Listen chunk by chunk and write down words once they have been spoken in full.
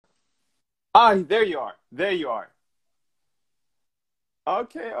Ah, there you are. There you are.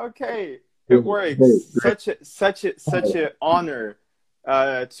 Okay, okay. It Great, works. Such a honor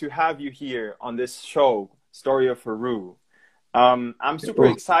to have you here on this show, Story of Haru. I'm super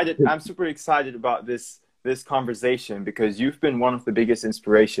great. excited. I'm super excited about this conversation because you've been one of the biggest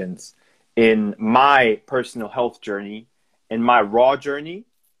inspirations in my personal health journey, in my raw journey.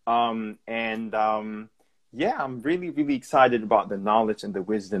 And yeah, I'm really excited about the knowledge and the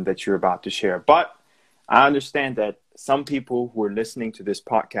wisdom that you're about to share. But I understand that some people who are listening to this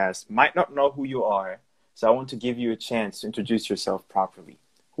podcast might not know who you are. So I want to give you a chance to introduce yourself properly.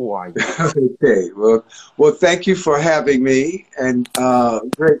 Who are you? Okay, well, thank you for having me, and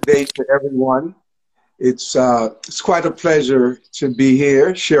great day to everyone. It's quite a pleasure to be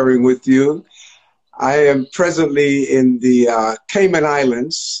here sharing with you. I am presently in the Cayman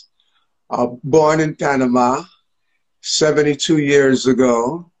Islands, born in Panama 72 years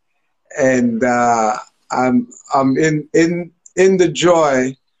ago, and I'm in the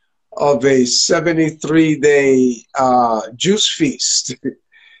joy of a 73-day juice feast.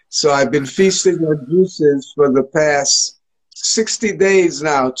 So I've been feasting on juices for the past 60 days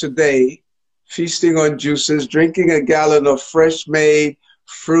now today, feasting on juices, drinking a gallon of fresh made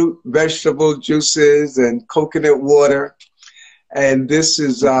fruit, vegetable juices, and coconut water. And this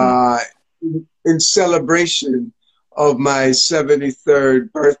is Hmm. in celebration of my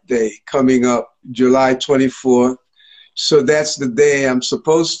 73rd birthday coming up July 24th. So that's the day I'm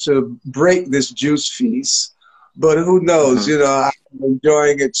supposed to break this juice feast. But who knows, Hmm. I'm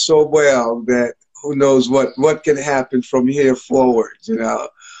enjoying it so well that who knows what can happen from here forward.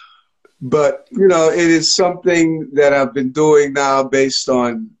 But, it is something that I've been doing now based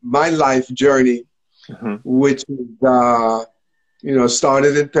on my life journey, Hmm. which is,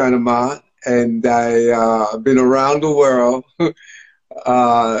 started in Panama, and I've been around the world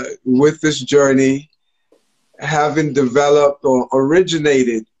with this journey, having developed or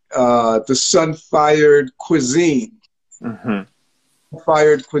originated the sun-fired cuisine. Hmm.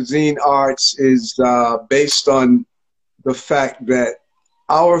 Fired cuisine arts is based on the fact that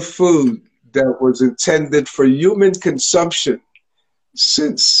our food that was intended for human consumption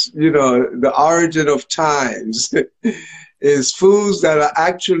since the origin of times is foods that are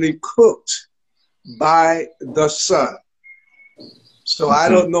actually cooked by the sun. So I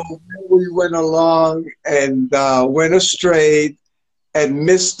Hmm. don't know where we went along and went astray and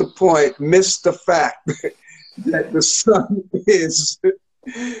missed the point, missed the fact that the sun is The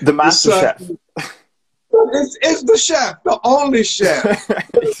the master sun chef. is the chef, the only chef.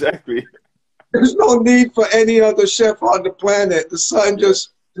 Exactly. There's no need for any other chef on the planet. The sun Yeah. just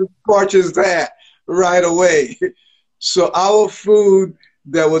scorches that right away. So our food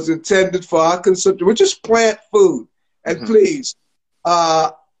that was intended for our consumption, which is plant food, and Hmm. please,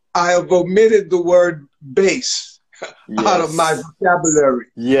 uh, I have omitted the word base out of my Yes. vocabulary.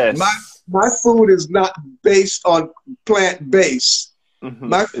 My Yes. my food is not based on plant base. Hmm.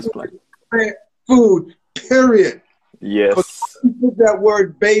 My It's food plant. is plant food, period. Because Yes. when you put that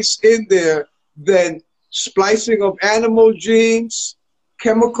word base in there, then splicing of animal genes,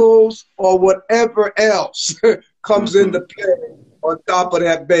 chemicals, or whatever else comes into Hmm. play on top of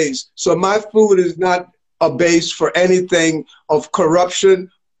that base. So my food is not a base for anything of corruption,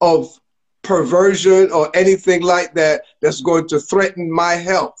 of perversion, or anything like that that's going to threaten my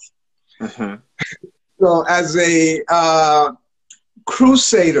health. Hmm. So as a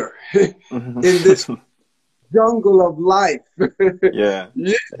crusader Hmm. in this jungle of life, Yeah.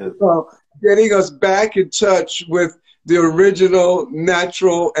 yeah, Yeah. so getting us back in touch with the original,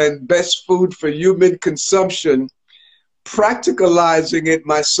 natural, and best food for human consumption, practicalizing it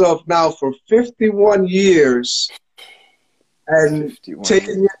myself now for 51 years and 51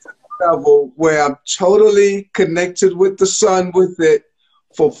 taking years. it to the level where I'm totally connected with the sun with it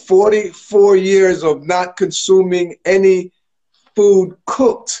for 44 years of not consuming any food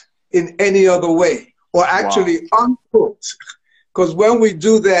cooked in any other way or Wow. actually uncooked. Because when we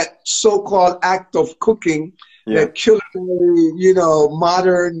do that so-called act of cooking, Yeah. that culinary,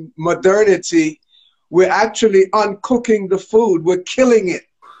 modernity, we're actually uncooking the food. We're killing it.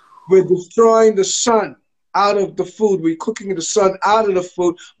 We're destroying the sun out of the food. We're cooking the sun out of the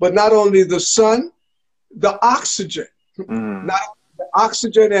food, but not only the sun, the oxygen. Mm. Not only the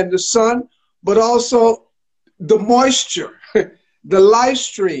oxygen and the sun, but also the moisture, the life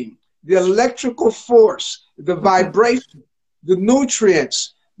stream, the electrical force, the Hmm. vibration, the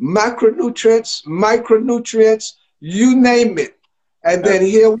nutrients, macronutrients, micronutrients, you name it. And then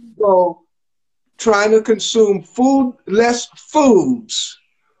Everything. here we go, trying to consume food, less foods.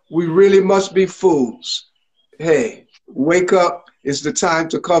 We really must be fools. Hey, wake up. It's the time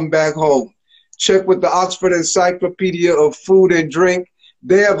to come back home. check with the Oxford Encyclopedia of Food and Drink.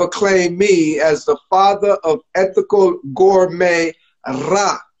 They have acclaimed me as the father of ethical gourmet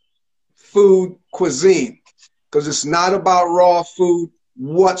food cuisine, because it's not about raw food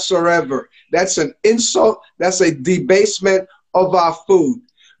whatsoever. That's an insult. That's a debasement of our food.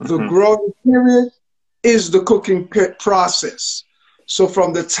 The growing period is the cooking process. So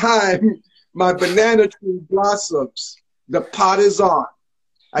from the time my banana tree blossoms, the pot is on.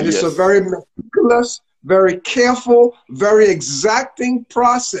 And it's a very meticulous, very careful, very exacting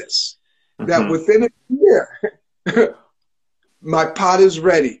process that within a year, my pot is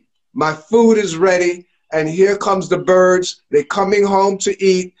ready. My food is ready. And here comes the birds. They're coming home to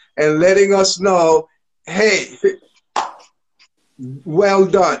eat and letting us know, hey, well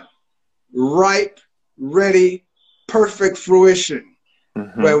done, ripe, ready, perfect fruition.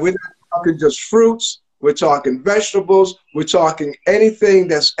 Where we're not talking just fruits, we're talking vegetables, we're talking anything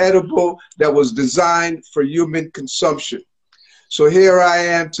that's edible that was designed for human consumption. So here I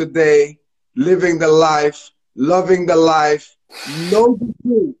am today, living the life, loving the life, no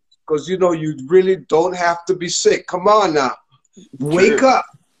disease, because you know you really don't have to be sick. Come on now, wake up.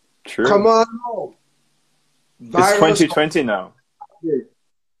 Come on home. It's 2020 now.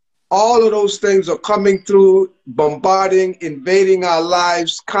 All of those things are coming through, bombarding, invading our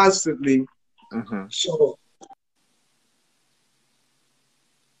lives constantly. So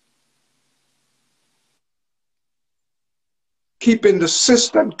keeping the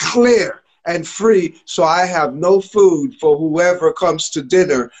system clear and free, so I have no food for whoever comes to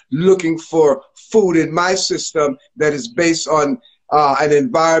dinner looking for food in my system that is based on an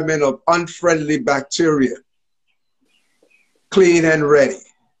environment of unfriendly bacteria. Clean and ready.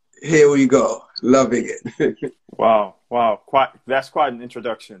 Here we go. Loving it. Wow. That's quite an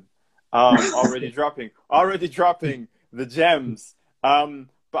introduction. Already dropping the gems.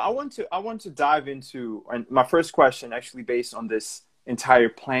 But I want to dive into, and my first question actually based on this entire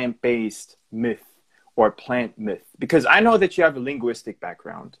plant-based myth or plant myth, because I know that you have a linguistic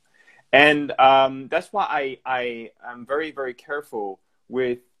background, and that's why I am very, very careful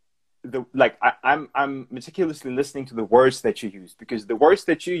with I'm meticulously listening to the words that you use, because the words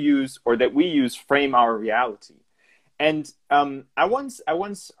that you use or that we use frame our reality. And I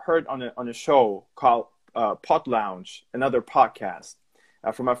once heard on a show called Pot Lounge, another podcast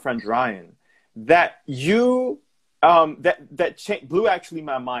from my friend Ryan, that you blew actually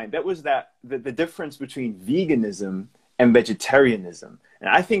my mind. That was the difference between veganism and vegetarianism, and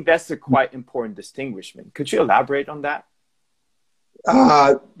I think that's a quite important distinguishment. Could you elaborate on that?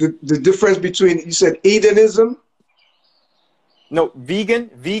 The difference between, you said hedonism? No,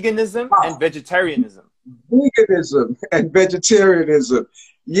 veganism and vegetarianism. Veganism and vegetarianism.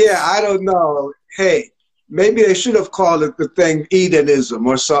 Yeah, I don't know. Hey, maybe they should have called it the thing hedonism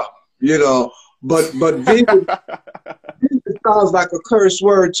or something, you know. But vegan, vegan sounds like a curse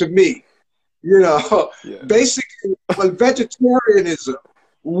word to me, you know. Yeah. Basically, well, vegetarianism,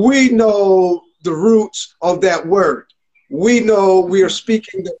 we know the roots of that word. We know we are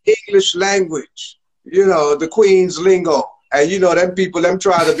speaking the English language, you know, the Queen's lingo. And, you know, them people, them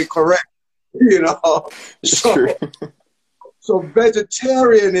try to be correct, you know. So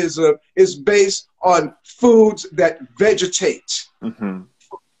vegetarianism is based on foods that vegetate.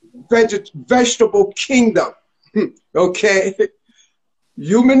 Vegetable kingdom, okay?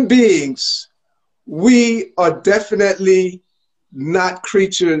 Human beings, we are definitely not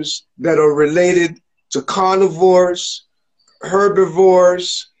creatures that are related to carnivores,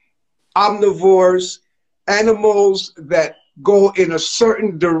 herbivores, omnivores, animals that go in a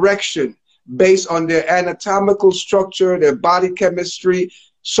certain direction based on their anatomical structure, their body chemistry,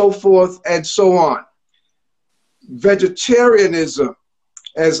 so forth and so on. Vegetarianism,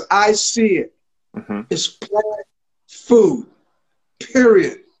 as I see it, is plant food,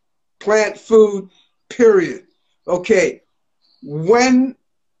 period. Plant food, period. Okay, when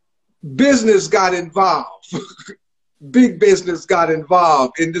business got involved, big business got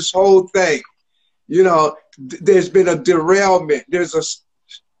involved in this whole thing, you know, there's been a derailment, there's a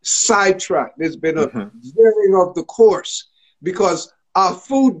sidetrack, there's been a veering of the course, because our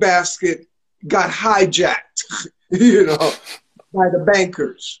food basket got hijacked, you know, by the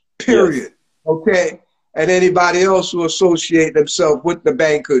bankers, period. Okay? And anybody else who associate themselves with the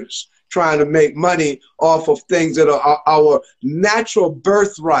bankers trying to make money off of things that are our natural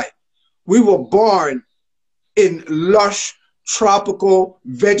birthright. We were born in lush tropical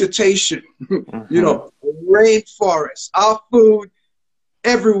vegetation, you know, rainforest, our food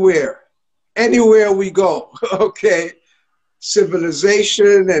everywhere, anywhere we go, okay?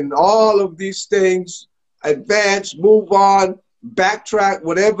 Civilization and all of these things, advance, move on, backtrack,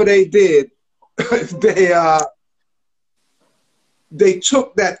 whatever they did, they they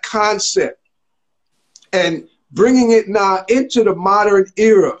took that concept and bringing it now into the modern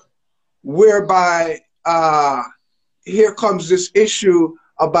era, whereby here comes this issue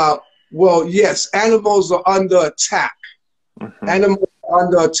about, well, yes, animals are under attack. Mm-hmm. Animals are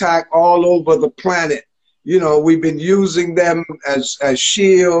under attack all over the planet. You know, we've been using them as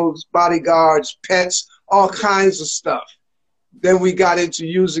shields, bodyguards, pets, all kinds of stuff. Then we got into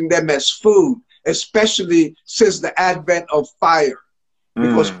using them as food, especially since the advent of fire.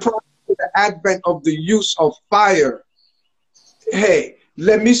 Because prior to the advent of the use of fire, hey,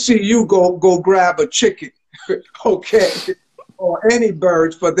 let me see you go grab a chicken, okay, or any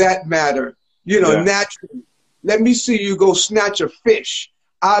bird for that matter, you know, naturally. Let me see you go snatch a fish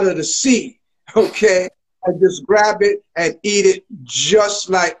out of the sea, okay, and just grab it and eat it just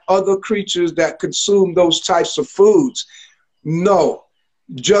like other creatures that consume those types of foods. No,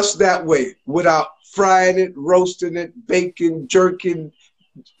 just that way, without frying it, roasting it, baking, jerking,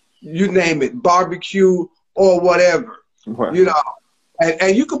 you name it, barbecue or whatever, you know.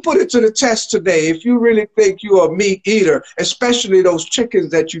 And you can put it to the test today. If you really think you're a meat eater, especially those chickens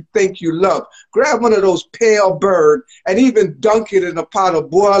that you think you love, grab one of those pale bird and even dunk it in a pot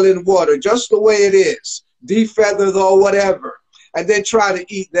of boiling water, just the way it is, defeathered or whatever, and then try to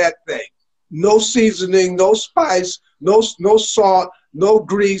eat that thing. No seasoning, no spice, no salt, no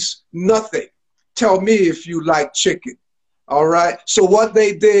grease, nothing. Tell me if you like chicken, all right? So what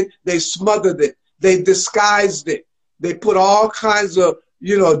they did, they smothered it. They disguised it. They put all kinds of,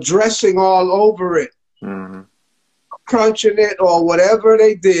 you know, dressing all over it, crunching it or whatever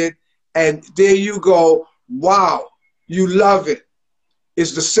they did. And there you go. Wow, you love it.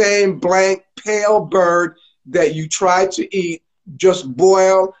 It's the same blank, pale bird that you try to eat, just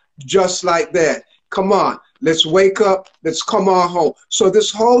boil, just like that. Come on, let's wake up. Let's come on home. So this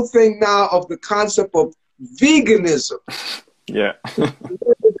whole thing now of the concept of veganism,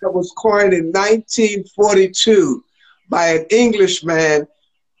 that was coined in 1942. By an Englishman,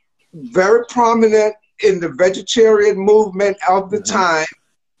 very prominent in the vegetarian movement of the time.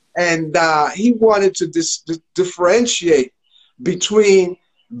 And he wanted to differentiate between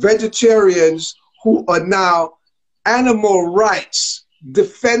vegetarians who are now animal rights,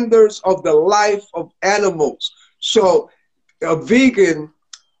 defenders of the life of animals. So a vegan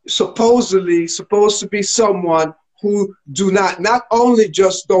supposedly supposed to be someone who do not only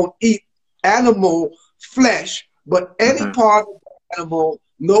just don't eat animal flesh, but any part of the animal,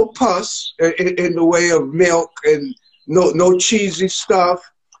 no pus in the way of milk, and no cheesy stuff,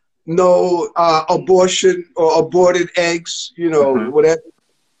 no abortion or aborted eggs, you know, whatever,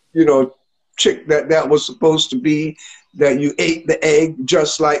 you know, chick that was supposed to be, that you ate the egg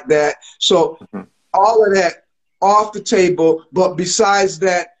just like that. So all of that off the table. But besides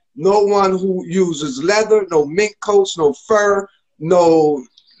that, no one who uses leather, no mink coats, no fur, no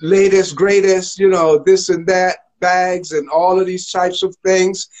latest, greatest, you know, this and that, bags and all of these types of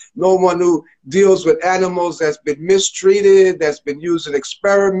things. No one who deals with animals that's been mistreated, that's been used in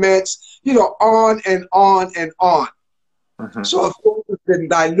experiments, you know, on and on and on. So if it's been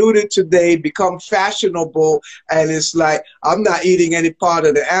diluted today, become fashionable, and it's like, I'm not eating any part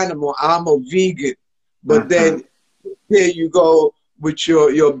of the animal, I'm a vegan. But then here you go with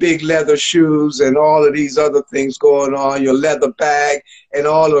your big leather shoes and all of these other things going on, your leather bag and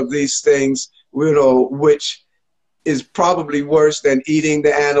all of these things, you know, which is probably worse than eating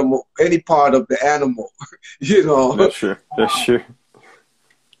the animal, any part of the animal, you know. That's true. That's true.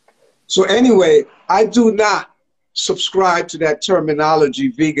 So anyway, I do not subscribe to that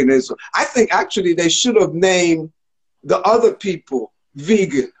terminology, veganism. I think actually they should have named the other people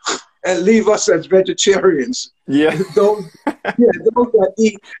vegan and leave us as vegetarians. Yeah. those that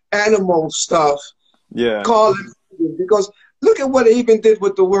eat animal stuff, call it vegan, because look at what they even did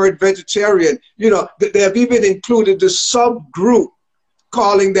with the word vegetarian. You know, they have even included the subgroup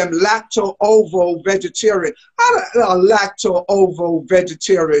calling them lacto-ovo vegetarian. How a lacto-ovo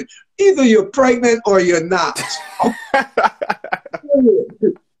vegetarian? Either you're pregnant or you're not.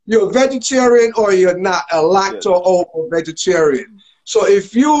 You're a vegetarian or you're not a lacto-ovo vegetarian. So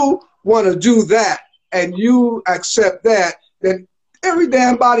if you want to do that and you accept that, then every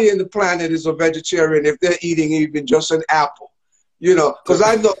damn body in the planet is a vegetarian if they're eating even just an apple. You know, because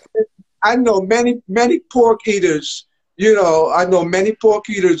I know many pork eaters. You know, I know many pork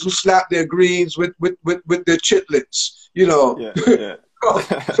eaters who slap their greens with their chitlins. You know,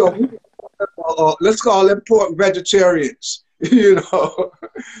 so let's call them pork vegetarians. You know,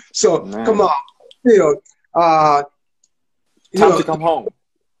 so come on, you know, time to come home.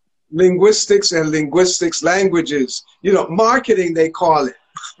 Linguistics and languages. You know, marketing they call it.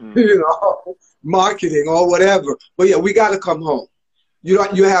 You know, marketing or whatever. But yeah, we got to come home.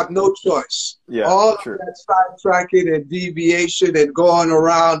 You have no choice. Yeah, all true. of that sidetracking and deviation and going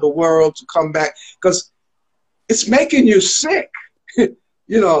around the world to come back, because it's making you sick. You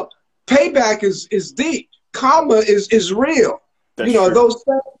know, payback is deep. Karma is real. That's you know, true. those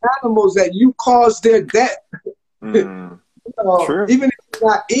same animals that you caused their death. Mm, You know, true. even if you're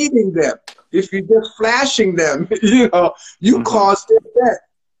not eating them, if you're just flashing them, you know, you caused their death.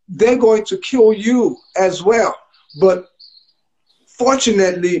 They're going to kill you as well. But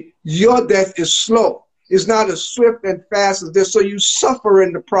fortunately, your death is slow. It's not as swift and fast as this, so you suffer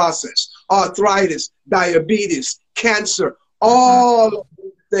in the process. Arthritis, diabetes, cancer, all of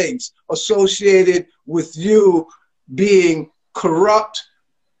these things associated with you being corrupt,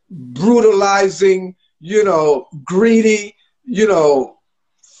 brutalizing, you know, greedy, you know,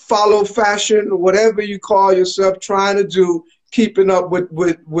 follow fashion, whatever you call yourself, trying to do, keeping up with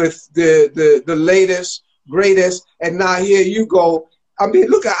the latest, greatest, and now here you go. I mean,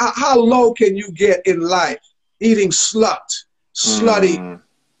 look at how low can you get in life? Eating slutty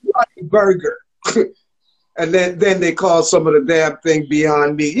burger. And then they call some of the damn thing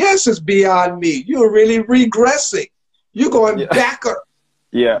beyond meat. Yes, it's beyond meat. You're really regressing. You're going backward.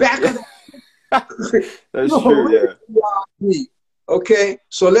 Yeah. Backward. That's true, yeah. Beyond meat. Okay,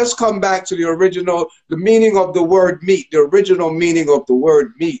 so let's come back to the meaning of the word meat. The original meaning of the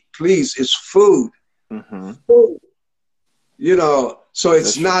word meat, please, is food. Food. You know, so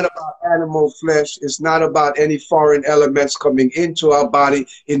it's not about animal flesh. It's not about any foreign elements coming into our body,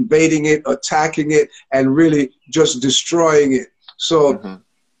 invading it, attacking it, and really just destroying it. So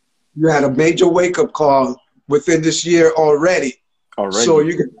you had a major wake-up call within this year already. So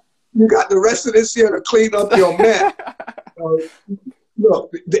you got the rest of this year to clean up your mess.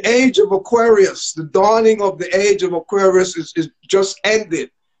 Look, the age of Aquarius, the dawning of the age of Aquarius is just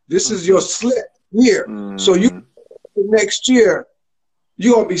ended. This is your slip year. So you next year,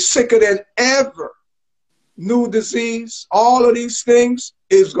 you're going to be sicker than ever. New disease, all of these things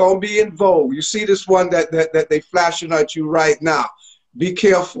is going to be in vogue. You see this one that they flashing at you right now. Be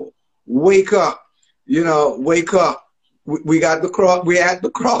careful. Wake up. You know, wake up. We're at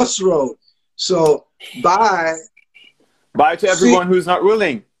the crossroad. So bye. Bye to everyone who's not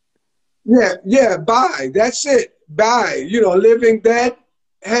ruling. Yeah, bye. That's it. Bye. You know, living dead,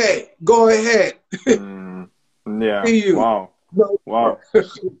 hey, go ahead. Yeah. Wow. Wow.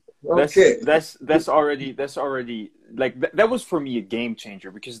 Okay. That's already like that was for me a game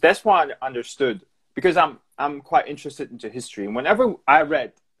changer, because that's what I understood, because I'm quite interested into history, and whenever I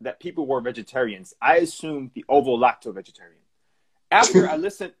read that people were vegetarians, I assumed the ovo-lacto vegetarian. After I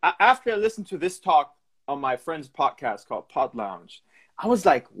listened to this talk on my friend's podcast called Pod Lounge, I was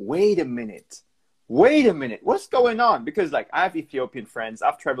like, wait a minute, what's going on? Because like I have Ethiopian friends,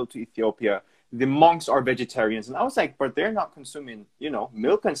 I've traveled to Ethiopia. The monks are vegetarians. And I was like, but they're not consuming, you know,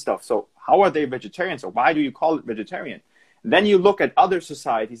 milk and stuff. So how are they vegetarians? Or why do you call it vegetarian? And then you look at other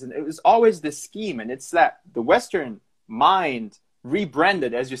societies, and it was always this scheme. And it's that the Western mind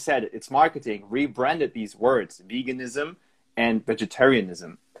rebranded, as you said, it's marketing, rebranded these words, veganism and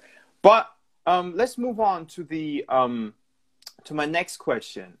vegetarianism. But let's move on to the to my next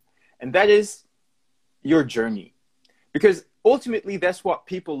question. And that is your journey. Because ultimately, that's what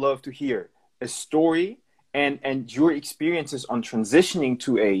people love to hear. A story and your experiences on transitioning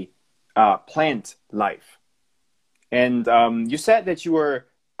to a plant life. And you said that you were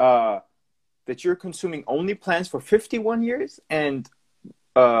that you're consuming only plants for 51 years and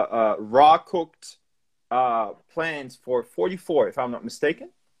raw cooked plants for 44, if I'm not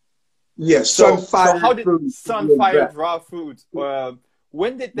mistaken. Yes. So how did sun-fired raw foods?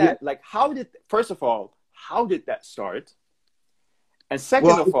 When did that? Like, first of all, how did that start? And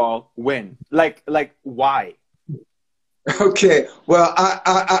second of all, when? Like why? Okay. Well,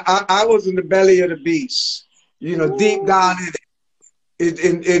 I was in the belly of the beast. You know, deep down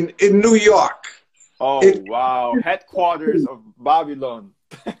in New York. Oh, wow. Headquarters of Babylon.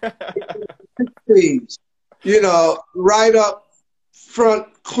 You know, right up front,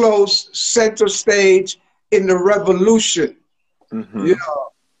 close, center stage in the revolution. You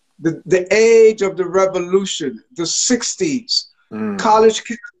know, the age of the revolution, the 60s. College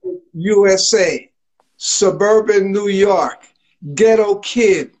campus, USA, suburban New York, ghetto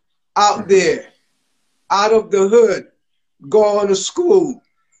kid out there, out of the hood, going to school,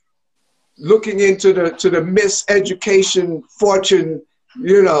 looking into the miseducation fortune,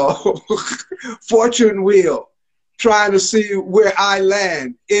 you know, fortune wheel, trying to see where I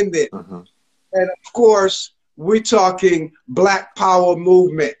land in it. And of course, we're talking Black Power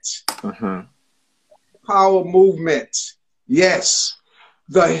movement. Power movement. Yes,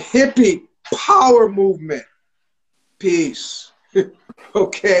 the hippie power movement. Peace.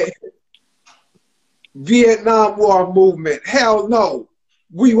 Okay. Vietnam War movement. Hell no.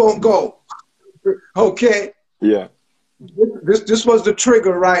 We won't go. Okay. Yeah. This was the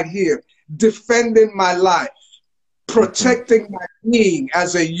trigger right here. Defending my life, protecting my being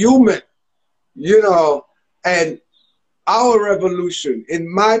as a human, you know, and our revolution in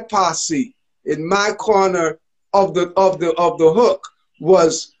my posse, in my corner of the hook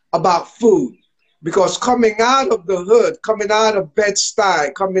was about food. Because coming out of the hood, coming out of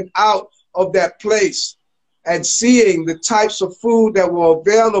Bed-Stuy, coming out of that place and seeing the types of food that were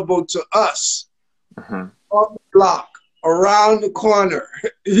available to us on the block, around the corner,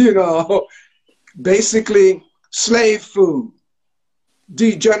 you know, basically slave food,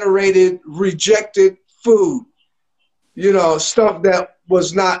 degenerated, rejected food, you know, stuff that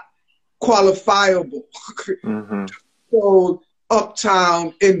was not qualifiable. Sold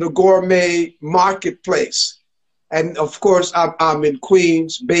uptown in the gourmet marketplace. And of course, I'm in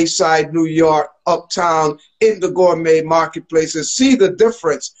Queens, Bayside, New York, uptown in the gourmet marketplace, and see the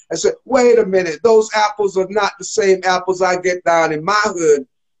difference. I said, wait a minute, those apples are not the same apples I get down in my hood.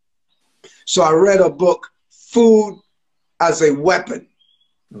 So I read a book, Food as a Weapon,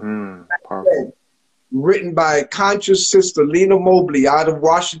 written by a conscious sister, Lena Mobley, out of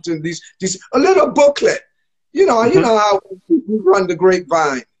Washington. A little booklet. You know how we run the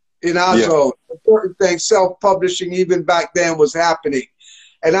grapevine in our zone. Certain things, self-publishing, even back then, was happening.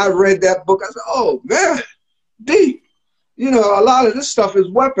 And I read that book. I said, oh, man, deep. You know, a lot of this stuff is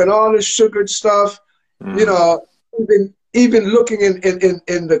weapon, all this sugared stuff. You know, even looking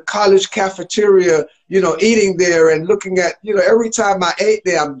in the college cafeteria, you know, eating there and looking at, you know, every time I ate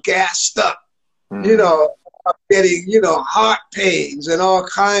there, I'm gassed up. You know, I'm getting, you know, heart pains and all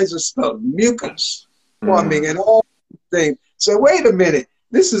kinds of stuff, mucus forming and all things. So wait a minute,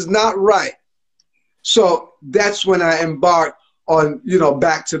 this is not right. So that's when I embarked on, you know,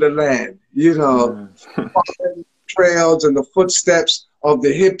 back to the land, you know, following trails and the footsteps of the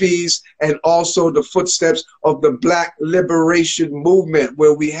hippies and also the footsteps of the Black liberation movement,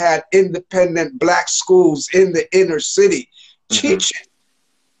 where we had independent Black schools in the inner city teaching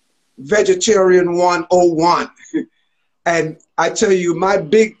Vegetarian 101. And I tell you, my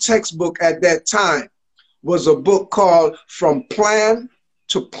big textbook at that time was a book called From Plan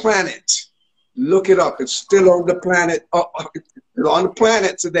to Planet. Look it up. It's still on the planet, on the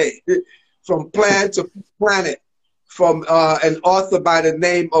planet today. From Plan to Planet, from an author by the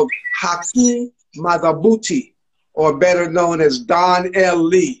name of Haki Madhubuti, or better known as Don L.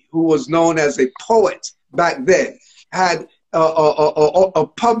 Lee, who was known as a poet back then, had a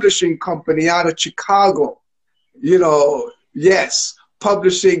publishing company out of Chicago, you know, yes,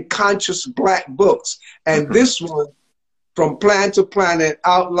 publishing conscious Black books. And this one, From Plan to Planet,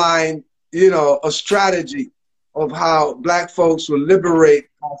 outlined, you know, a strategy of how Black folks will liberate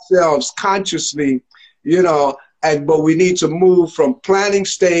ourselves consciously, you know, but we need to move from planning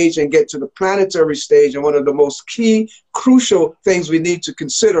stage and get to the planetary stage. And one of the most key, crucial things we need to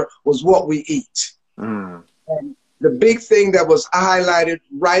consider was what we eat. And the big thing that was highlighted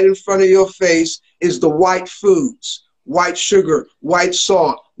right in front of your face is the white foods: white sugar, white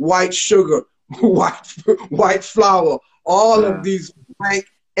salt, white sugar, white flour, all of these blank,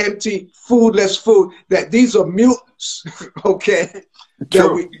 empty, foodless food, that these are mutants, okay?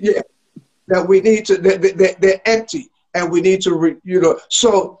 That we need to, they're empty, and we need to, you know,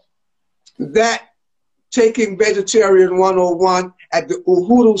 so that taking Vegetarian 101 at the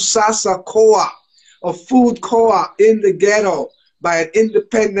Uhuru Sasa Co-op, a food co-op in the ghetto by an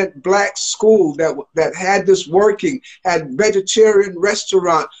independent Black school that had this working, had vegetarian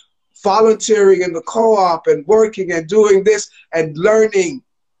restaurant, volunteering in the co-op and working and doing this and learning.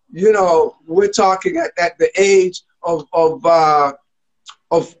 You know, we're talking at the age of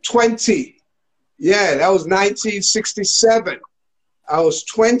 20. Yeah, that was 1967. I was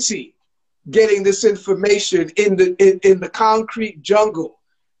 20, getting this information in the concrete jungle.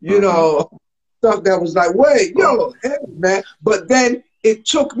 You know, stuff that was like, wait, yo, hey, man. But then it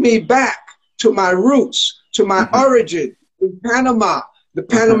took me back to my roots, to my origin in Panama, the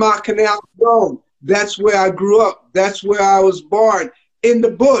Panama Canal Zone. That's where I grew up. That's where I was born, in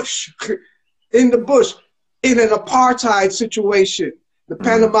the bush, in the bush, in an apartheid situation. The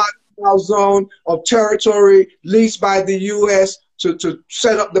Panama Canal Zone of territory leased by the U.S. to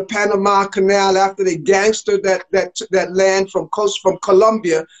set up the Panama Canal after they gangstered that land from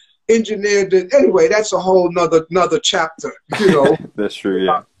Colombia. Engineered it. Anyway, that's a whole nother chapter, you know. That's true,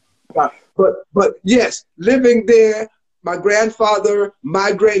 yeah. But yes, living there, my grandfather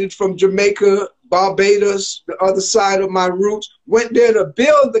migrated from Jamaica, Barbados, the other side of my roots, went there to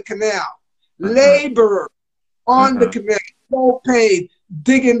build the canal. laborers on the canal, well paid,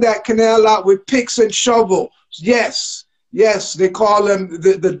 digging that canal out with picks and shovels. Yes, yes, they call them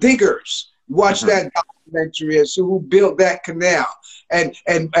the diggers. Watch that documentary and see who built that canal, and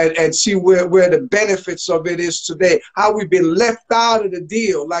see where the benefits of it is today. How we've been left out of the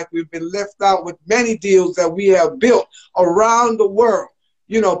deal, like we've been left out with many deals that we have built around the world.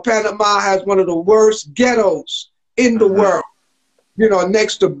 You know, Panama has one of the worst ghettos in the world. You know,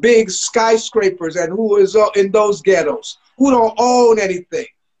 next to big skyscrapers, and who is in those ghettos? Who don't own anything?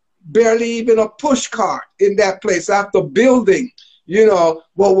 Barely even a push cart in that place after building, you know,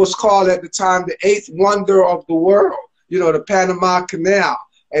 what was called at the time the eighth wonder of the world, you know, the Panama Canal.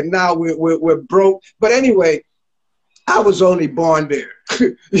 And now we're broke. But anyway, I was only born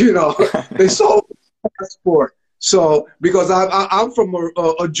there. You know, they sold the passport. So, because I'm from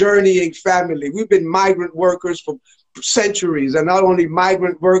a journeying family. We've been migrant workers for centuries, and not only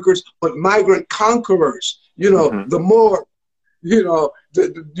migrant workers, but migrant conquerors. You know, the more, you know,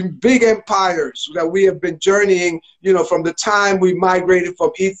 the big empires that we have been journeying, you know, from the time we migrated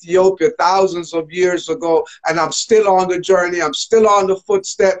from Ethiopia thousands of years ago, and I'm still on the journey, I'm still on the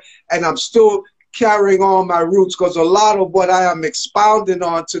footstep, and I'm still carrying on my roots, because a lot of what I am expounding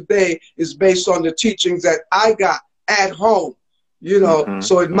on today is based on the teachings that I got at home, you know.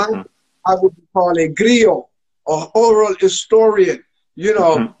 So it might, I would be called a griot, or oral historian, you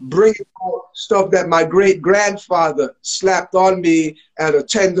know, bringing out stuff that my great-grandfather slapped on me at a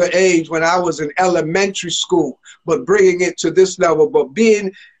tender age when I was in elementary school, but bringing it to this level. But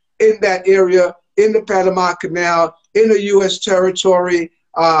being in that area, in the Panama Canal, in the U.S. territory,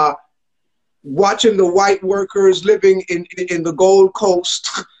 watching the white workers living in the Gold Coast,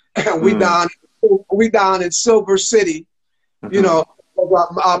 and we down in Silver City, you know.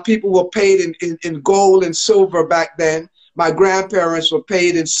 Our people were paid in gold and silver back then. My grandparents were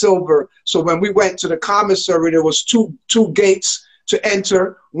paid in silver. So when we went to the commissary, there was two gates to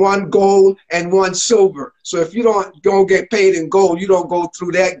enter, one gold and one silver. So if you don't get paid in gold, you don't go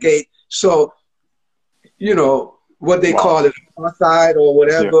through that gate. So, you know, what they call it, apartheid or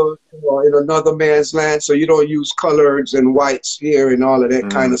whatever, you know, in another man's land. So you don't use coloreds and whites here and all of that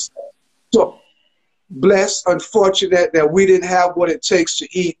kind of stuff. So blessed, unfortunate that we didn't have what it takes to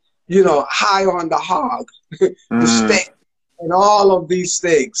eat, you know, high on the hog, the steak, and all of these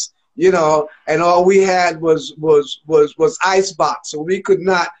things, you know, and all we had was icebox, so we could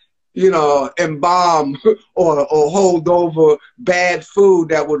not, you know, embalm or hold over bad food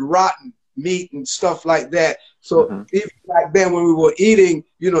that would rotten meat and stuff like that. So even back then when we were eating,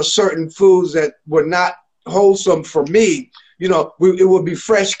 you know, certain foods that were not wholesome for me, you know, it would be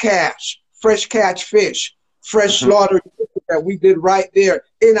fresh catch fish, fresh slaughtered chicken that we did right there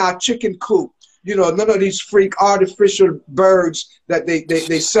in our chicken coop. You know, none of these freak artificial birds that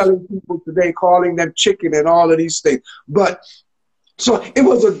they selling people today, calling them chicken and all of these things. But so it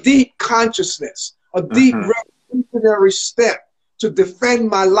was a deep consciousness, a deep revolutionary step to defend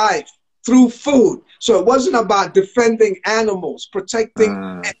my life through food. So it wasn't about defending animals, protecting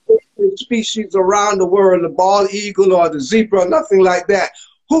endangered species around the world, the bald eagle or the zebra, nothing like that.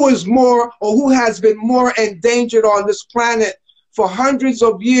 Who is more, or who has been more endangered on this planet for hundreds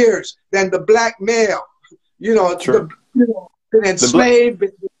of years than the black male? You know, been enslaved,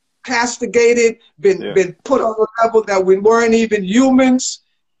 been castigated, been put on a level that we weren't even humans,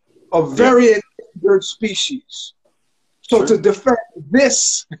 a very endangered species. So to defend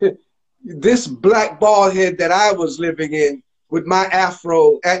this, this black bald head that I was living in with my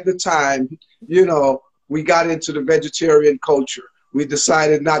afro at the time, you know, we got into the vegetarian culture. We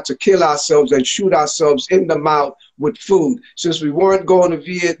decided not to kill ourselves and shoot ourselves in the mouth with food. Since we weren't going to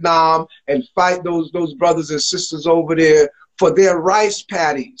Vietnam and fight those brothers and sisters over there for their rice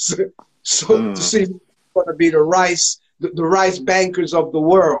paddies. So to see going to be the rice bankers of the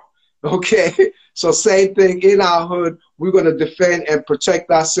world. Okay, so same thing in our hood. We're going to defend and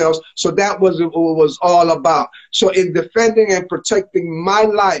protect ourselves. So that was what it was all about. So in defending and protecting my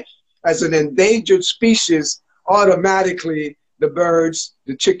life as an endangered species, automatically the birds,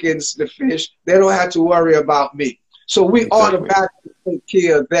 the chickens, the fish, they don't have to worry about me. So we automatically take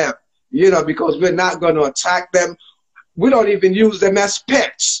care of them, you know, because we're not going to attack them. We don't even use them as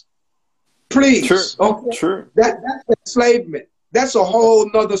pets. Please. Okay? That's enslavement. That's a whole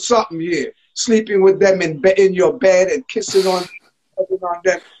nother something here. Sleeping with them in your bed and kissing on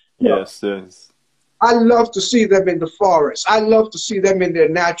them. Yes. I love to see them in the forest. I love to see them in their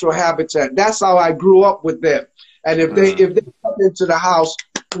natural habitat. That's how I grew up with them. And if they come into the house,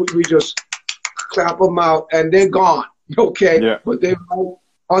 we just clap them out and they're gone. Okay, but they might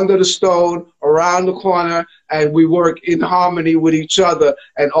under the stone, around the corner, and we work in harmony with each other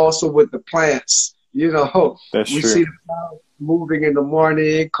and also with the plants. You know, That's we true. see the clouds moving in the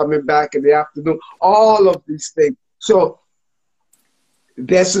morning, coming back in the afternoon, all of these things. So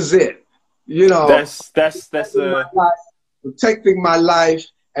this is it. You know, That's protecting my life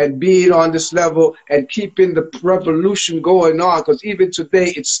and being on this level and keeping the revolution going on, because even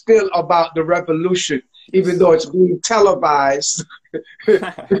today it's still about the revolution, even though it's being televised.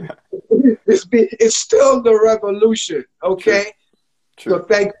 It's still the revolution, okay? True. So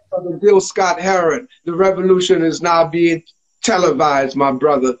thank you, Brother Bill Scott Heron. The revolution is now being televised, my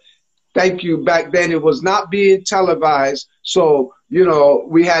brother. Thank you. Back then it was not being televised, so you know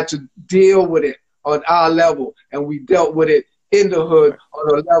we had to deal with it on our level, and we dealt with it in the hood on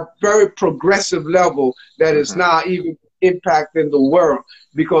a level, very progressive level that is now even impacting the world,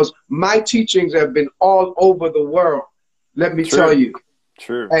 because my teachings have been all over the world, let me tell you.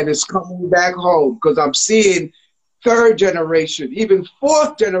 True. And it's coming back home, because I'm seeing third generation, even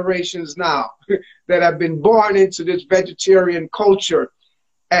fourth generations now that have been born into this vegetarian culture,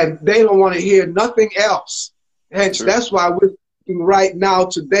 and they don't want to hear nothing else. Hence, that's why we're speaking right now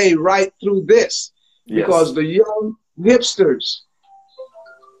today, right through this, because the young hipsters,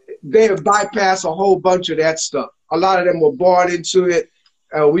 they have bypassed a whole bunch of that stuff. A lot of them were born into it.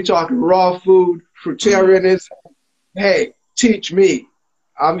 We talking raw food, fruitarianism. Hey, teach me.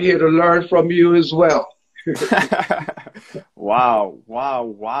 I'm here to learn from you as well.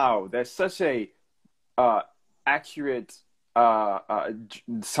 Wow. That's such a accurate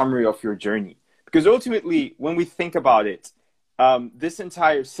summary of your journey. Because ultimately, when we think about it, this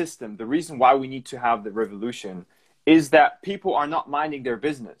entire system, the reason why we need to have the revolution is that people are not minding their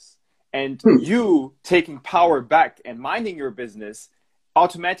business. And you taking power back and minding your business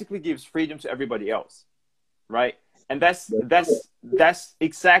automatically gives freedom to everybody else, right? And that's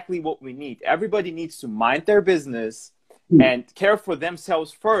exactly what we need. Everybody needs to mind their business and care for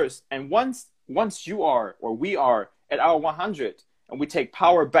themselves first. And once you are, or we are at our 100, and we take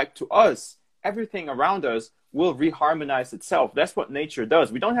power back to us, everything around us will reharmonize itself. That's what nature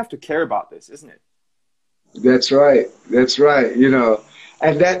does. We don't have to care about this, isn't it? That's right. That's right. You know,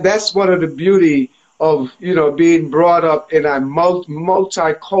 and that's one of the beauty of, you know, being brought up in a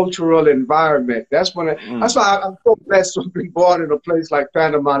multicultural environment. That's that's why I'm so blessed to have been born in a place like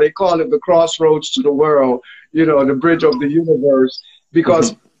Panama. They call it the crossroads to the world, you know, the bridge of the universe,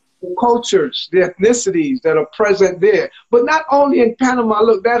 because the cultures, the ethnicities that are present there. But not only in Panama,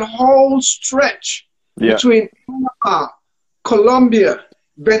 look, that whole stretch between Panama, Colombia,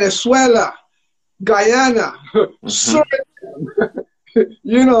 Venezuela, Guyana, Suriname,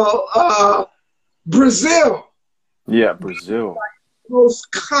 you know, Brazil. Yeah, Brazil.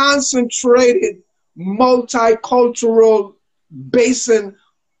 Most concentrated multicultural basin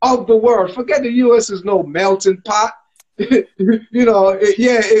of the world. Forget the U.S. is no melting pot. You know,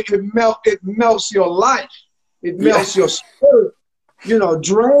 it melts your life. It melts your spirit. You know,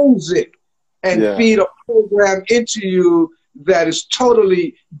 drains it and feed a program into you that is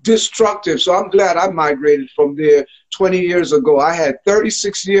totally destructive. So I'm glad I migrated from there 20 years ago. I had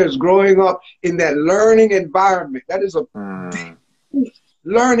 36 years growing up in that learning environment. That is a deep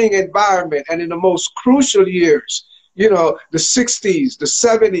learning environment. And in the most crucial years, you know, the 60s, the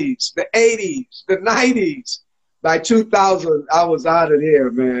 70s, the 80s, the 90s. By 2000, I was out of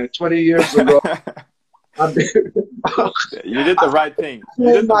here, man. 20 years ago. You did the right thing.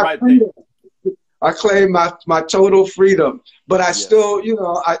 You did the right thing. I claim my total freedom, but I still, you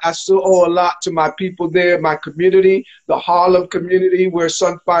know, I still owe a lot to my people there, my community, the Harlem community where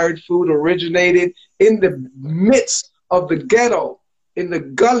Sun-Fired Food originated, in the midst of the ghetto, in the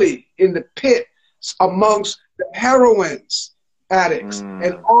gully, in the pit, amongst the heroines addicts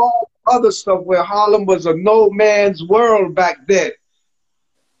and all other stuff, where Harlem was a no man's world back then.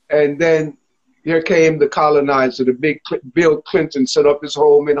 And then here came the colonizer, the big Bill Clinton set up his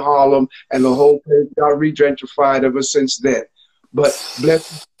home in Harlem, and the whole place got re-gentrified ever since then. But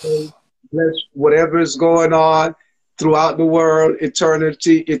bless whatever is going on throughout the world,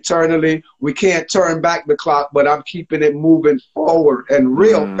 eternally. We can't turn back the clock, but I'm keeping it moving forward and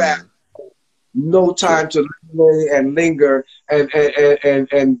real fast. No time to lay and linger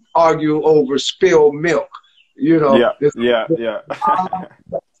and argue over spilled milk. You know,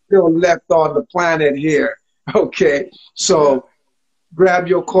 still left on the planet here. Okay, so grab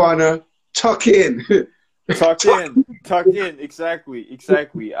your corner, tuck in. Tuck in. Exactly.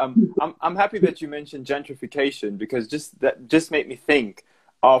 I'm happy that you mentioned gentrification, because that just made me think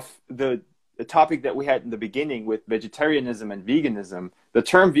of the topic that we had in the beginning with vegetarianism and veganism. The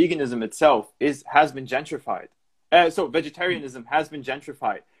term veganism itself has been gentrified. So vegetarianism has been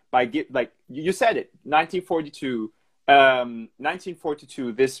gentrified by, like you said it, 1942.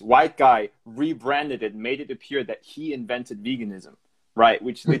 1942, this white guy rebranded it, made it appear that he invented veganism, right?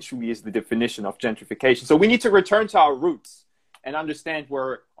 Which literally is the definition of gentrification. So we need to return to our roots and understand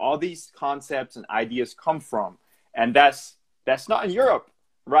where all these concepts and ideas come from. And that's not in Europe,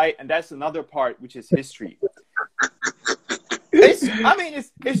 right? And that's another part, which is history.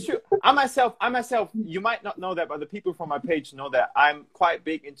 It's true. I myself, you might not know that, but the people from my page know that I'm quite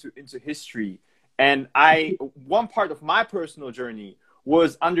big into history. And one part of my personal journey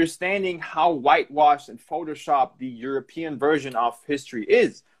was understanding how whitewashed and photoshopped the European version of history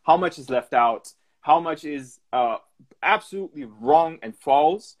is. How much is left out, how much is absolutely wrong and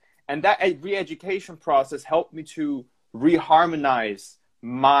false. And that re-education process helped me to reharmonize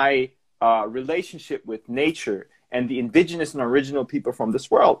my relationship with nature and the indigenous and original people from this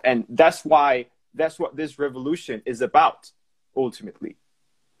world. And that's what this revolution is about, ultimately.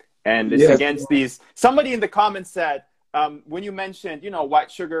 And it's against these. Somebody in the comments said, when you mentioned, white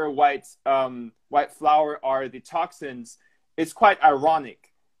sugar, white flour are the toxins, it's quite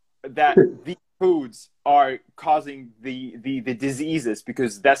ironic that these foods are causing the diseases,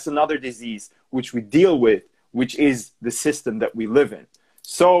 because that's another disease which we deal with, which is the system that we live in.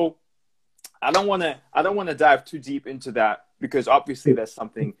 So I don't want to dive too deep into that, because obviously that's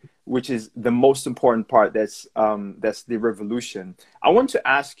something which is the most important part. That's the revolution. I want to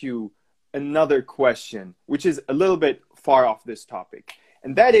ask you another question, which is a little bit far off this topic,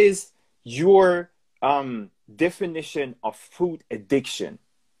 and that is your definition of food addiction,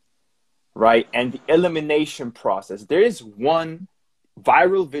 right? And the elimination process. There is one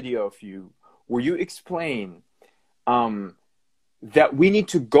viral video of you where you explain that we need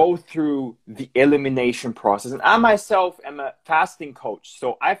to go through the elimination process. And I myself am a fasting coach.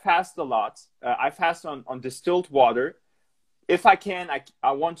 So I fast a lot. I fast on distilled water. If I can,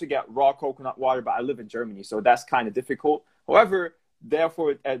 I want to get raw coconut water, but I live in Germany, so that's kind of difficult. However,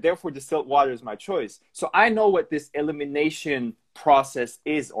 therefore distilled water is my choice. So I know what this elimination process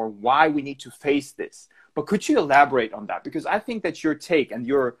is, or why we need to face this. But could you elaborate on that? Because I think that your take and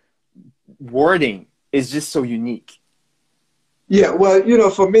your wording is just so unique. Yeah, well,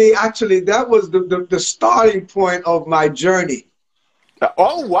 for me, actually, that was the starting point of my journey.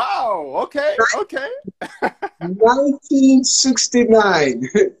 Oh, wow. Okay. 1969,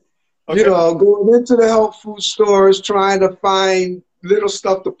 Okay. Going into the health food stores, trying to find little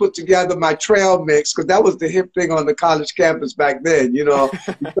stuff to put together my trail mix, because that was the hip thing on the college campus back then,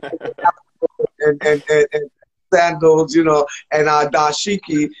 and sandals, and our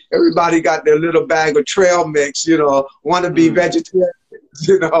dashiki. Everybody got their little bag of trail mix, want to be vegetarian,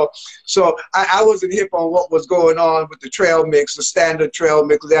 So I wasn't hip on what was going on with the trail mix, the standard trail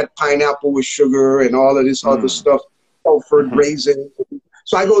mix. They had pineapple with sugar and all of this other stuff, Telford raisin.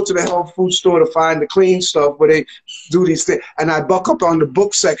 So I go to the health food store to find the clean stuff where they do these things. And I buck up on the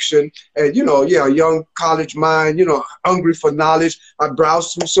book section and, young college mind, hungry for knowledge. I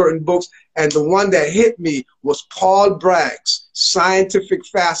browsed through certain books. And the one that hit me was Paul Bragg's Scientific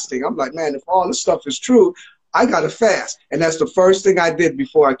Fasting. I'm like, man, if all this stuff is true, I got to fast. And that's the first thing I did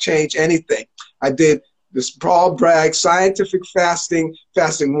before I changed anything. I did this Paul Bragg Scientific Fasting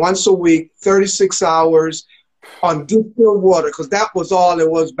once a week, 36 hours on distilled water, because that was all it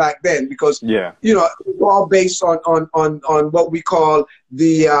was back then. Because, it was all based on what we call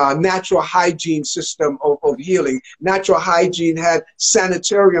the natural hygiene system of healing. Natural hygiene had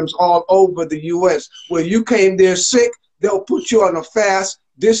sanitariums all over the U.S. Where you came there sick, they'll put you on a fast,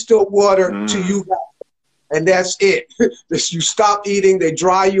 distilled water till you got, and that's it. You stop eating, they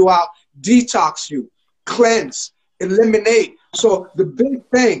dry you out, detox you, cleanse, eliminate. So the big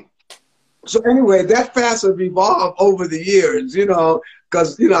thing. So anyway, that fast has evolved over the years,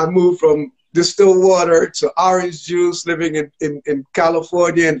 because, I moved from distilled water to orange juice, living in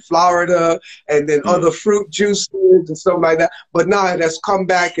California and Florida, and then other fruit juices and stuff like that. But now it has come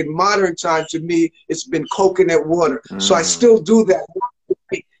back in modern time. To me, it's been coconut water. So I still do that.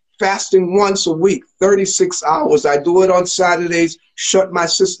 Fasting once a week, 36 hours. I do it on Saturdays, shut my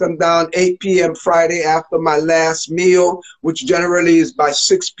system down 8 p.m. Friday after my last meal, which generally is by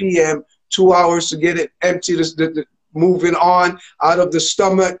 6 p.m., 2 hours to get it empty, moving on out of the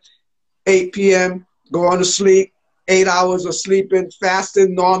stomach. 8 p.m., going to sleep, 8 hours of sleeping,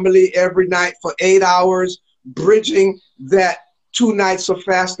 fasting normally every night for 8 hours, bridging that 2 nights of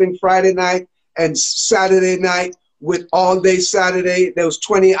fasting, Friday night and Saturday night, with all day Saturday. There was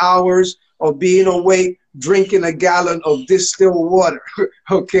 20 hours of being awake, drinking a gallon of distilled water,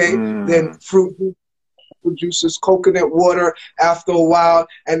 okay? Then fruit juices, coconut water after a while,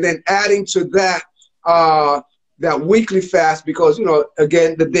 and then adding to that that weekly fast because, you know,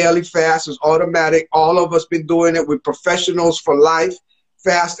 again, the daily fast is automatic. All of us been doing it with professionals for life.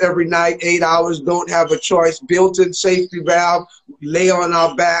 Fast every night, 8 hours, don't have a choice. Built-in safety valve, lay on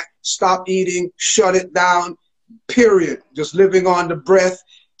our back, stop eating, shut it down, period. Just living on the breath.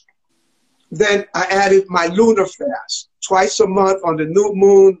 Then I added my lunar fast, twice a month on the new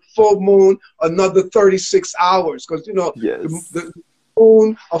moon, full moon, another 36 hours. Because, you know, the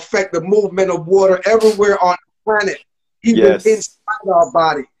moon affect the movement of water everywhere on the planet, even inside our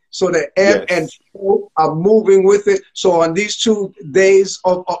body. So the ebb and flow are moving with it. So on these 2 days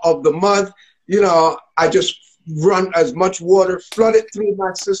of the month, you know, I just run as much water, flood it through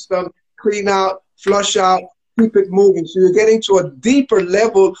my system, clean out, flush out, keep it moving. So you're getting to a deeper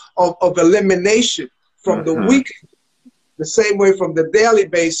level of elimination from the week. The same way from the daily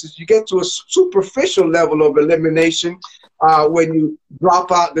basis, you get to a superficial level of elimination when you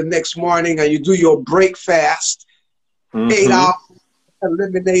drop out the next morning and you do your break fast, 8 hours,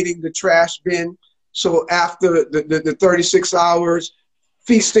 eliminating the trash bin. So after the 36 hours,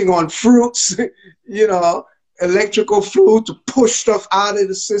 feasting on fruits, you know, electrical food to push stuff out of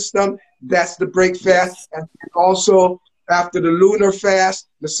the system. That's the break fast. And also after the lunar fast,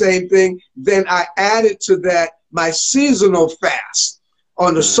 the same thing. Then I added to that my seasonal fast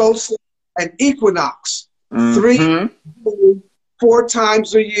on the solstice and equinox. 3, 4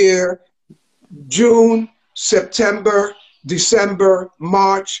 times a year, June, September, December,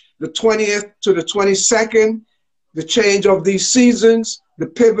 March, the 20th to the 22nd, the change of these seasons, the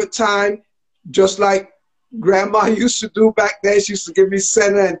pivot time, just like Grandma used to do back then. She used to give me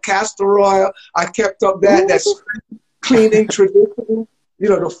senna and castor oil. I kept up that. That's cleaning tradition. You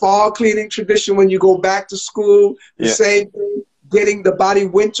know, the fall cleaning tradition when you go back to school. The same thing, getting the body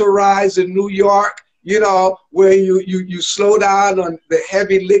winterized in New York. You know, where you slow down on the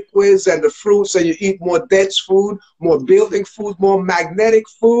heavy liquids and the fruits, and you eat more dense food, more building food, more magnetic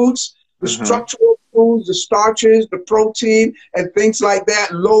foods, the structural foods, the starches, the protein, and things like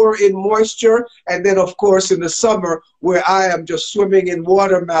that, lower in moisture. And then, of course, in the summer, where I am just swimming in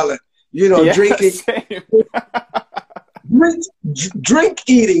watermelon, you know, drinking, drink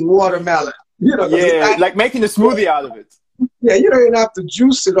eating watermelon. You know, like making a smoothie out of it. Yeah, you don't even have to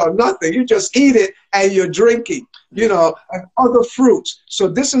juice it or nothing. You just eat it and you're drinking, you know, and other fruits. So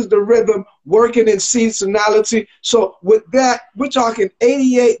this is the rhythm working in seasonality. So with that, we're talking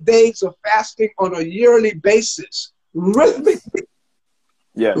 88 days of fasting on a yearly basis. Rhythmically.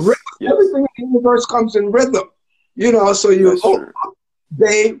 Everything in the universe comes in rhythm. You know, so you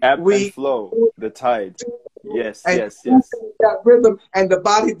day, ebb week, and flow, the tide. That rhythm, and the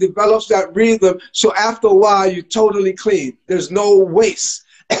body develops that rhythm. So after a while, you're totally clean. There's no waste.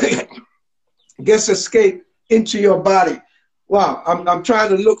 Gets escape into your body. Wow, I'm trying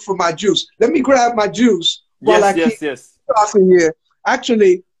to look for my juice. Let me grab my juice while I keep talking here.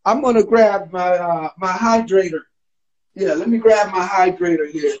 Actually, I'm gonna grab my my hydrator. Yeah, let me grab my hydrator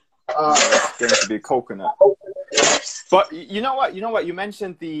here. It's going to be coconut. But you know what? You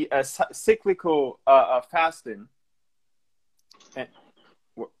mentioned the cyclical fasting. And,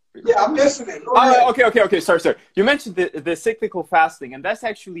 yeah, I'm listening. Okay. Sorry. You mentioned the cyclical fasting, and that's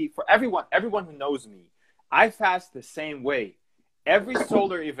actually for everyone who knows me. I fast the same way. Every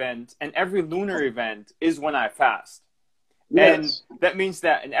solar event and every lunar event is when I fast. And that means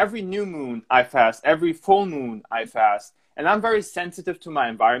that in every new moon I fast, every full moon I fast. And I'm very sensitive to my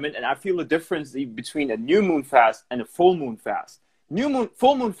environment, and I feel a difference between a new moon fast and a full moon fast.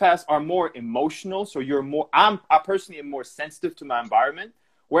 Full moon fasts are more emotional, so I personally am more sensitive to my environment,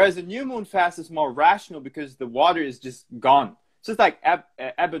 whereas a new moon fast is more rational because the water is just gone. So it's like ebb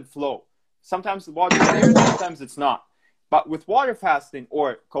and flow. Sometimes the water is there, sometimes it's not. But with water fasting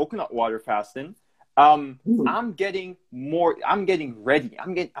or coconut water fasting, I'm getting ready.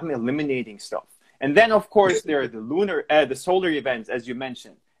 I'm eliminating stuff. And then, of course, there are the solar events, as you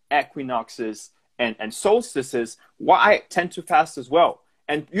mentioned, equinoxes and solstices, where I tend to fast as well.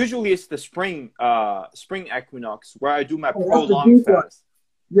 And usually it's the spring equinox where I do my prolonged fast.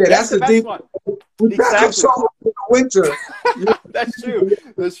 Yeah, that's the best one. We back up so much in the winter. That's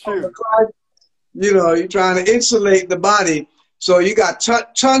true. You know, you're trying to insulate the body. So you got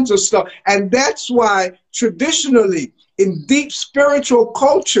tons of stuff. And that's why traditionally in deep spiritual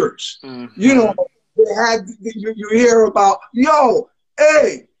cultures, you know, they had, you hear about,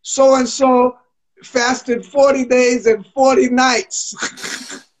 hey, so-and-so fasted 40 days and 40 nights.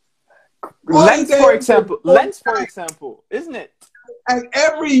 Lent, for example, isn't it? And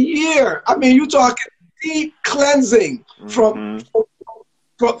every year, I mean, you're talking deep cleansing from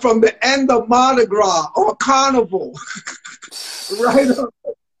the end of Mardi Gras or Carnival, right up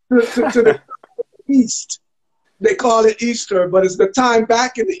to the east. they call it Easter, but it's the time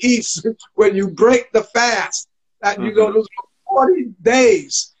back in the East when you break the fast. That you go those 40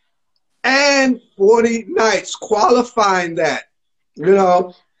 days and 40 nights, qualifying that, you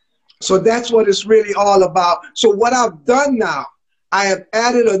know. So that's what it's really all about. So what I've done now, I have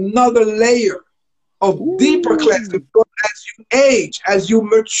added another layer of deeper cleansing. So as you age, as you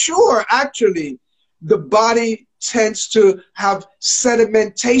mature, actually, the body tends to have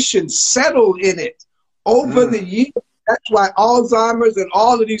sedimentation settle in it over the years. That's why Alzheimer's and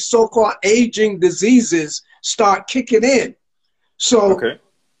all of these so-called aging diseases start kicking in. So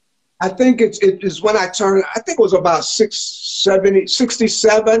I think it is when I turned, I think it was about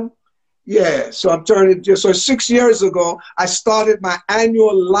 67. Yeah, so I'm turning, so 6 years ago, I started my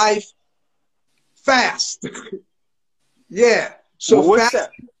annual life fast. Yeah, so what's fast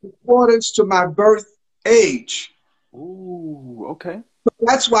that? in accordance to my birth age. Ooh, okay. So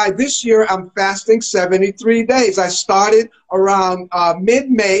that's why this year I'm fasting 73 days. I started around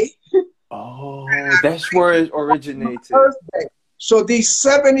mid-May. Oh, that's where it originated. Birthday. So these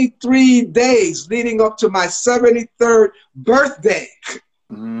 73 days leading up to my 73rd birthday.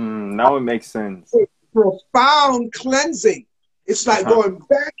 Now it makes sense. Profound cleansing. It's like going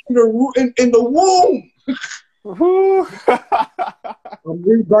back in the womb. I'm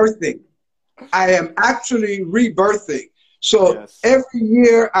rebirthing. I am actually rebirthing. So every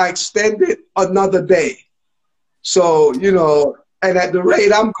year I extend it another day. So, you know, and at the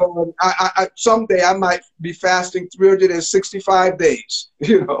rate I'm going, I someday I might be fasting 365 days,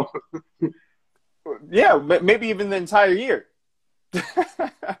 you know. Yeah, maybe even the entire year.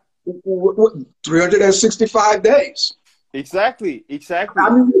 365 days. Exactly. I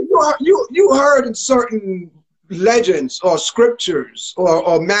mean, you heard in certain legends or scriptures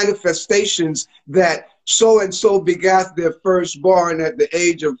or manifestations that so-and-so begat their firstborn at the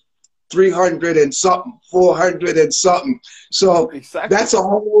age of 300 and something, 400 and something. So that's a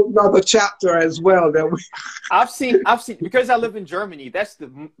whole nother chapter as well. That I've seen, because I live in Germany, that's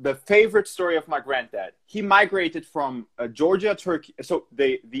the favorite story of my granddad. He migrated from Georgia, Turkey, so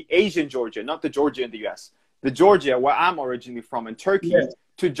the Asian Georgia, not the Georgia in the US, the Georgia where I'm originally from in Turkey,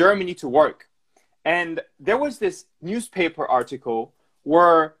 to Germany to work. And there was this newspaper article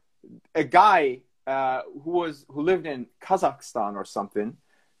where a guy who lived in Kazakhstan or something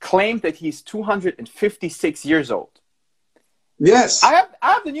claimed that he's 256 years old. Yes. I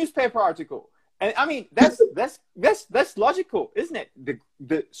have the newspaper article. And I mean, that's logical, isn't it?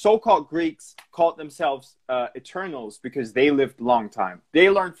 The so-called Greeks called themselves Eternals because they lived a long time.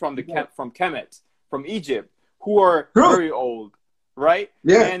 They learned from from Kemet, from Egypt, who are very old, right?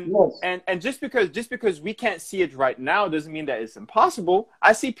 Yeah. And just because we can't see it right now doesn't mean that it's impossible.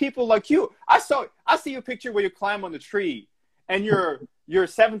 I see people like you. I see your picture where you climb on the tree, and you're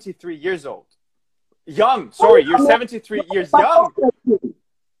 73 years old. Young, sorry, you're 73 years young.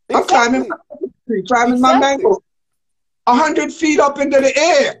 I'm climbing my mango 100 feet up into the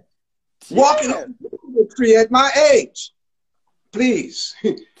air, walking up the tree at my age. Please.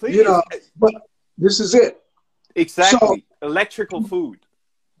 You know, but this is it. Exactly. So, electrical food.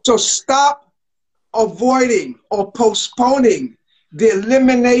 So stop avoiding or postponing the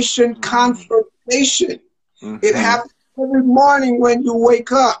elimination confrontation. It happens every morning when you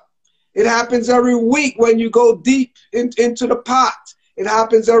wake up. It happens every week when you go deep into the pot. It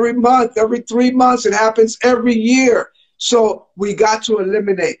happens every month, every 3 months. It happens every year. So we got to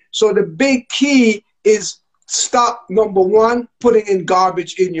eliminate. So the big key is stop, number one, putting in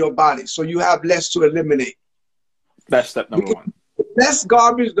garbage in your body so you have less to eliminate. That's step number one. The less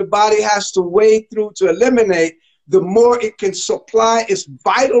garbage the body has to wade through to eliminate, the more it can supply its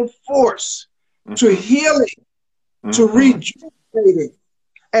vital force to healing, to rejuvenating,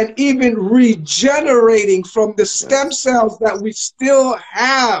 and even regenerating from the stem cells that we still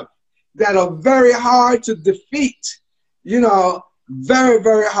have that are very hard to defeat. You know, very,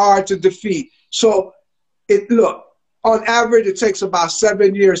 very hard to defeat. So look, on average, it takes about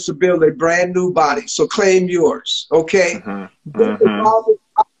 7 years to build a brand new body. So claim yours, okay?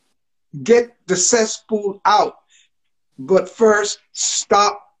 Get the cesspool out. But first,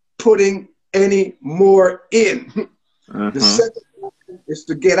 stop putting any more in. The second line is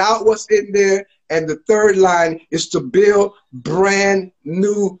to get out what's in there. And the third line is to build brand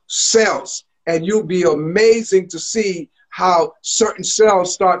new cells. And you'll be amazing to see how certain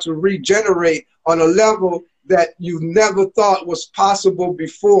cells start to regenerate on a level that you never thought was possible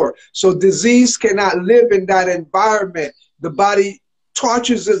before. So disease cannot live in that environment. The body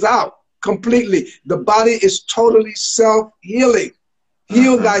torches us out completely. The body is totally self-healing.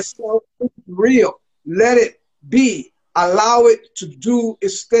 Heal thyself, real. Let it be. Allow it to do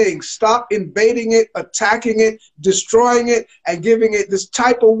its thing. Stop invading it, attacking it, destroying it, and giving it this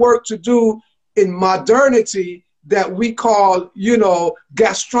type of work to do in modernity that we call, you know,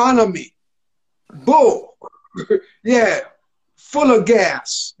 gastronomy. Bull. Yeah, full of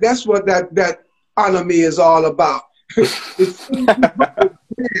gas. That's what that enemy is all about. It's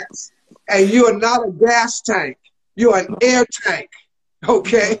gas. And you are not a gas tank. You're an air tank.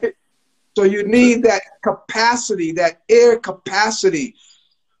 Okay? So you need that capacity, that air capacity,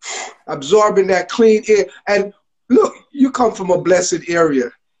 absorbing that clean air. And look, you come from a blessed area.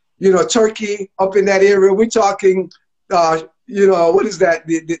 You know, Turkey, up in that area, we're talking, you know, what is that?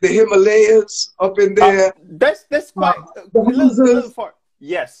 The Himalayas up in there. That's quite The a little Hunzas. far.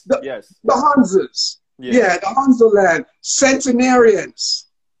 Yes, The, yes. the Hunzas. Yeah. Yeah, the Hunza land. Centenarians,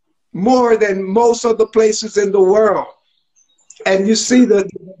 more than most other places in the world. And you see the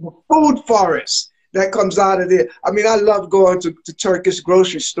food forest that comes out of there. I mean, I love going to Turkish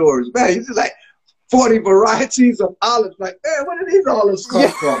grocery stores. Man, it's like 40 varieties of olives. Like, man, where do these olives come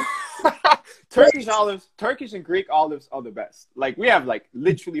from? Turkish olives, Turkish and Greek olives are the best. Like we have like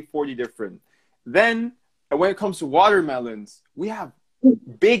literally 40 different. Then when it comes to watermelons, we have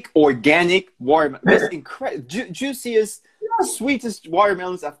big organic watermelon. That's incredible. Juiciest, sweetest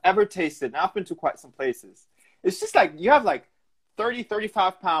watermelons I've ever tasted. And I've been to quite some places. It's just like you have like 30,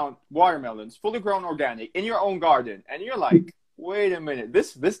 35-pound watermelons, fully grown organic in your own garden. And you're like, wait a minute,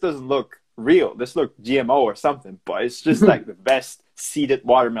 this doesn't look real. This looks GMO or something, but it's just like the best seeded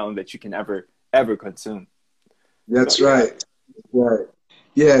watermelon that you can ever consume. That's right. Right.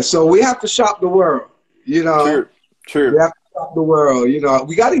 Yeah, so we have to shop the world, you know. True. We have to shop the world, you know.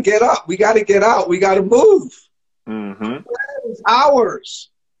 We got to get up. We got to get out. We got to move. It's ours.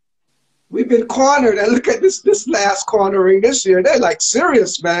 We've been cornered. And look at this last cornering this year. They're like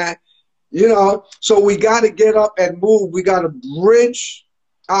serious, man. You know, so we got to get up and move. We got to bridge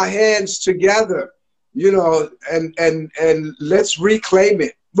our hands together, you know, and let's reclaim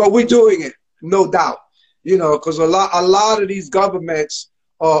it. But we're doing it, no doubt, you know, because a lot of these governments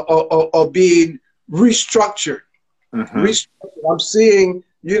are being restructured. I'm seeing,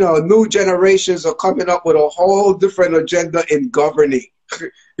 you know, new generations are coming up with a whole different agenda in governing.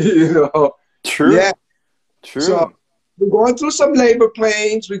 You know, true. Yeah, True. So we're going through some labor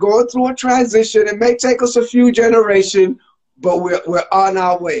pains. We're going through a transition. It may take us a few generations, but we're on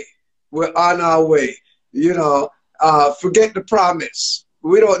our way. We're on our way. You know, forget the promise.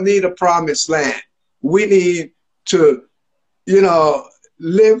 We don't need a promised land. We need to, you know,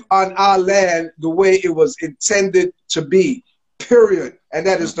 live on our land the way it was intended to be, period. And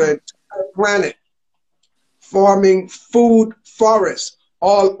that is the entire planet. Farming food forests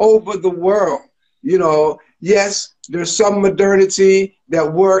all over the world. You know, yes, there's some modernity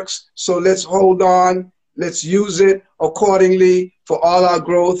that works, so let's hold on. Let's use it accordingly for all our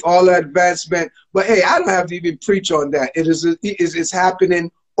growth, all our advancement. But hey, I don't have to even preach on that. It's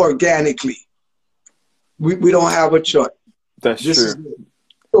happening organically. We don't have a choice. That's true.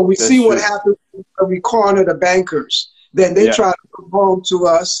 So we see what happens when we corner the bankers. Then they try to come home to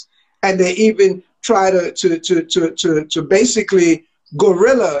us, and they even try to basically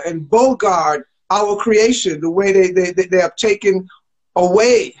guerrilla and bogart our creation, the way they have taken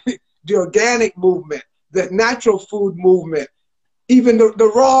away the organic movement, the natural food movement, even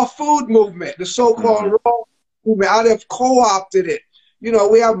the raw food movement, the so-called raw movement. I have co-opted it. You know,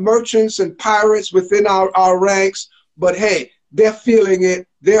 we have merchants and pirates within our ranks, but hey, they're feeling it.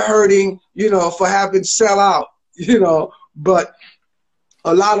 They're hurting, you know, for having sell out, you know, but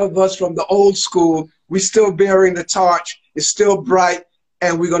a lot of us from the old school, we still bearing the torch. It's still bright,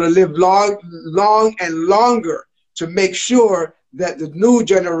 and we're going to live long and longer to make sure that the new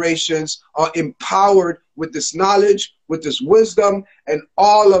generations are empowered with this knowledge, with this wisdom, and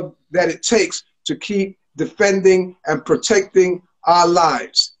all of that it takes to keep defending and protecting our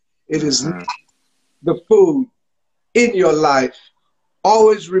lives. It is not the food in your life.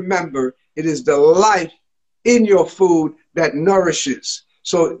 Always remember, it is the life in your food that nourishes.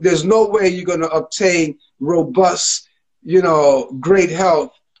 So there's no way you're going to obtain robust, you know, great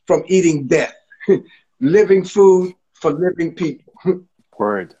health from eating death. Living food for living people.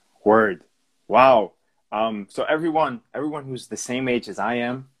 Word. Wow. So everyone who's the same age as I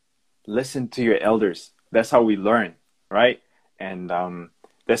am, listen to your elders. That's how we learn, right? And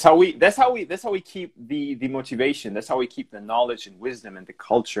that's how we keep the motivation. That's how we keep the knowledge and wisdom and the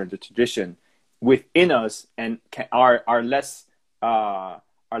culture and the tradition within us, and are less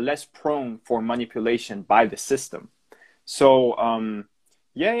prone for manipulation by the system. So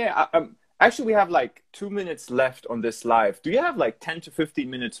Actually, we have like 2 minutes left on this live. Do you have like 10 to 15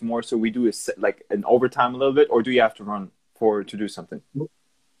 minutes more so we do like an overtime a little bit, or do you have to run forward to do something?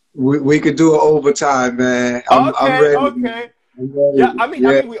 We could do an overtime, man. I'm Okay, ready. okay. I'm Yeah, ready. I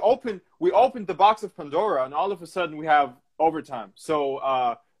Yeah. mean, we opened the box of Pandora, and all of a sudden we have overtime.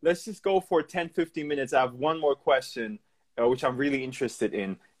 So let's just go for 10, 15 minutes. I have one more question, which I'm really interested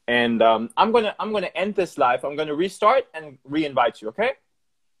in, and I'm gonna end this live. I'm gonna restart and re-invite you. Okay?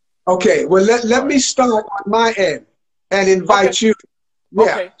 Okay. Well, All let right. me start on my end and Okay. invite you. Yeah.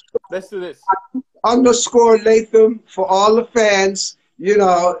 Okay. Let's do this. Underscore Latham for all the fans,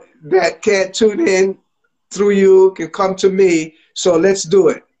 that can't tune in through you can come to me. So let's do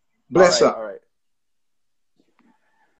it. All Bless right. up. All right.